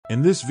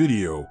In this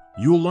video,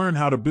 you'll learn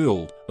how to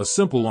build a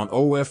simple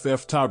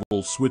on-OFF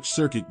toggle switch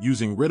circuit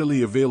using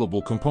readily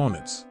available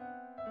components.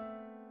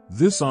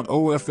 This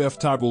on-OFF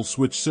toggle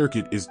switch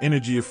circuit is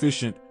energy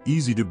efficient,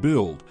 easy to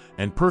build,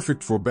 and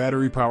perfect for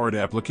battery-powered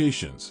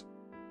applications.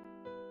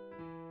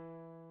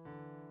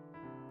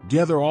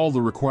 Gather all the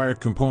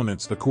required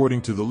components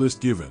according to the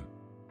list given.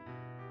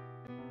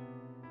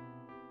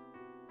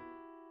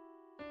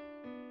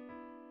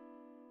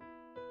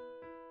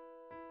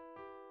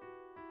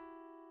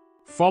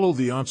 Follow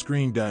the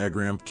on-screen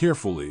diagram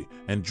carefully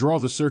and draw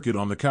the circuit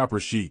on the copper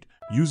sheet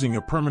using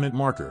a permanent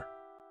marker.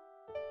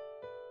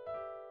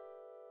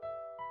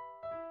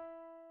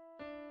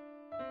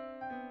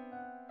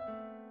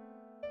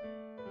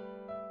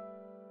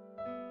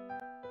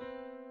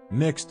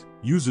 Next,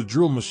 use a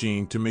drill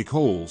machine to make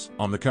holes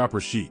on the copper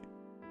sheet.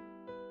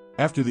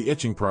 After the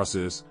etching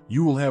process,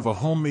 you will have a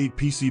homemade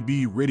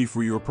PCB ready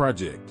for your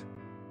project.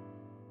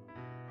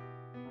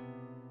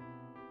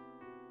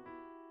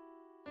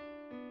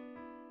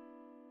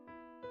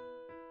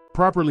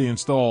 Properly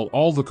install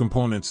all the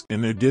components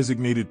in their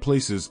designated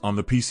places on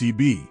the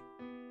PCB.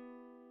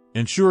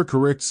 Ensure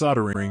correct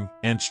soldering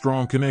and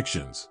strong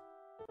connections.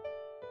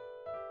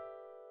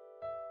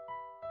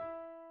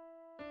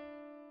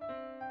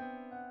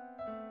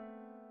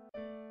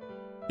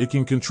 It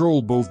can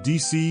control both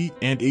DC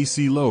and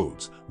AC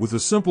loads with a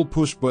simple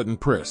push-button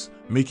press,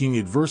 making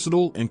it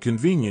versatile and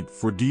convenient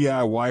for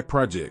DIY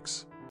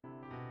projects.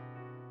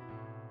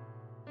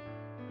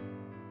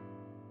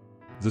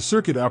 The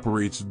circuit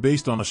operates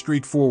based on a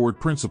straightforward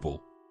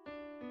principle.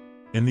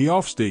 In the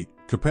off state,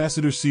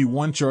 capacitor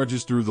C1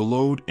 charges through the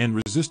load and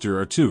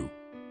resistor R2.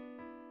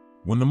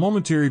 When the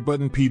momentary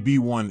button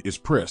PB1 is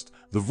pressed,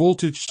 the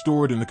voltage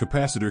stored in the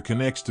capacitor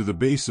connects to the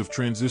base of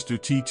transistor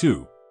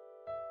T2.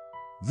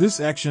 This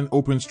action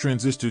opens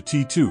transistor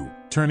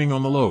T2, turning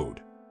on the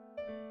load.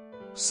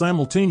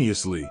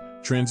 Simultaneously,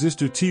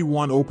 transistor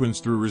T1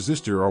 opens through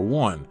resistor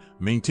R1,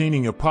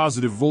 maintaining a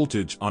positive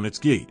voltage on its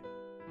gate.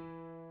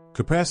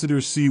 Capacitor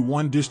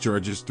C1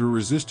 discharges through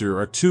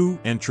resistor R2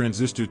 and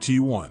transistor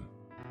T1.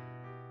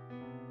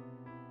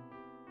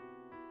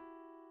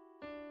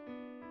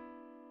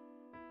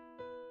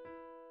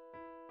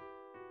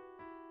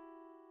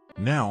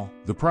 Now,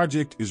 the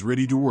project is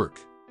ready to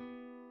work.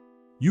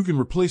 You can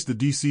replace the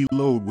DC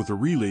load with a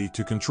relay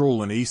to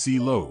control an AC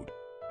load.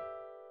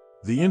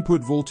 The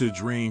input voltage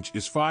range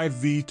is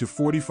 5V to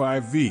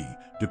 45V,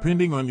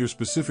 depending on your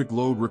specific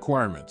load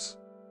requirements.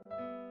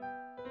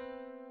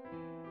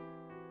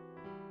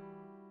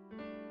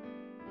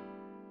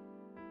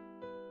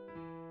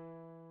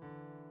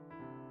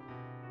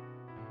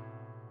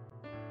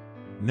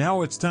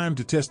 Now it's time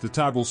to test the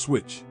toggle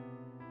switch.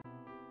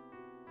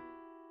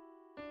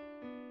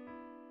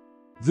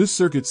 This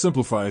circuit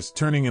simplifies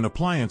turning an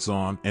appliance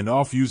on and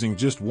off using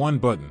just one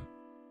button.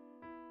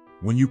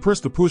 When you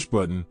press the push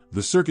button,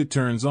 the circuit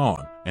turns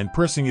on, and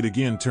pressing it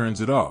again turns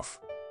it off.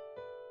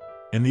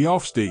 In the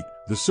off state,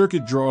 the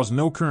circuit draws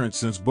no current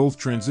since both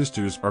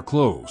transistors are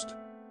closed.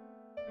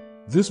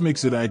 This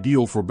makes it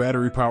ideal for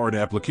battery-powered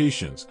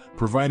applications,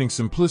 providing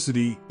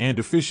simplicity and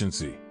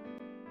efficiency.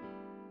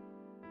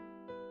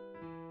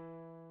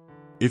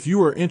 If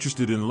you are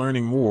interested in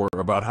learning more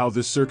about how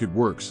this circuit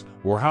works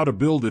or how to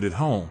build it at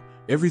home,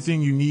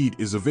 everything you need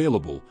is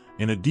available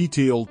in a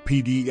detailed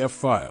PDF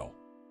file.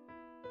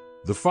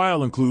 The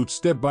file includes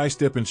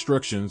step-by-step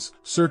instructions,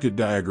 circuit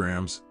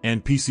diagrams,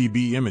 and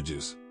PCB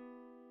images.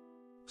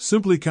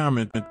 Simply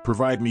comment and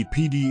provide me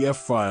PDF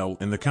file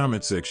in the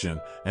comment section,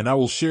 and I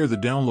will share the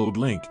download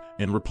link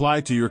and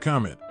reply to your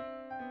comment.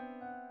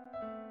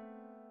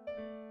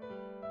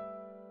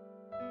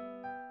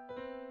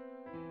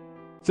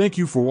 Thank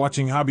you for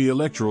watching Hobby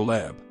Electro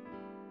Lab.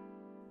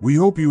 We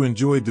hope you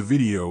enjoyed the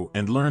video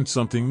and learned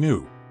something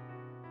new.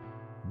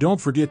 Don't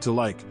forget to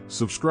like,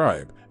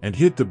 subscribe, and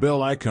hit the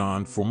bell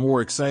icon for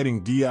more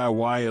exciting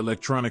DIY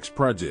electronics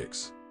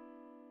projects.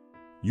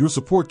 Your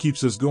support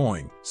keeps us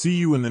going. See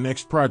you in the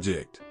next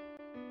project.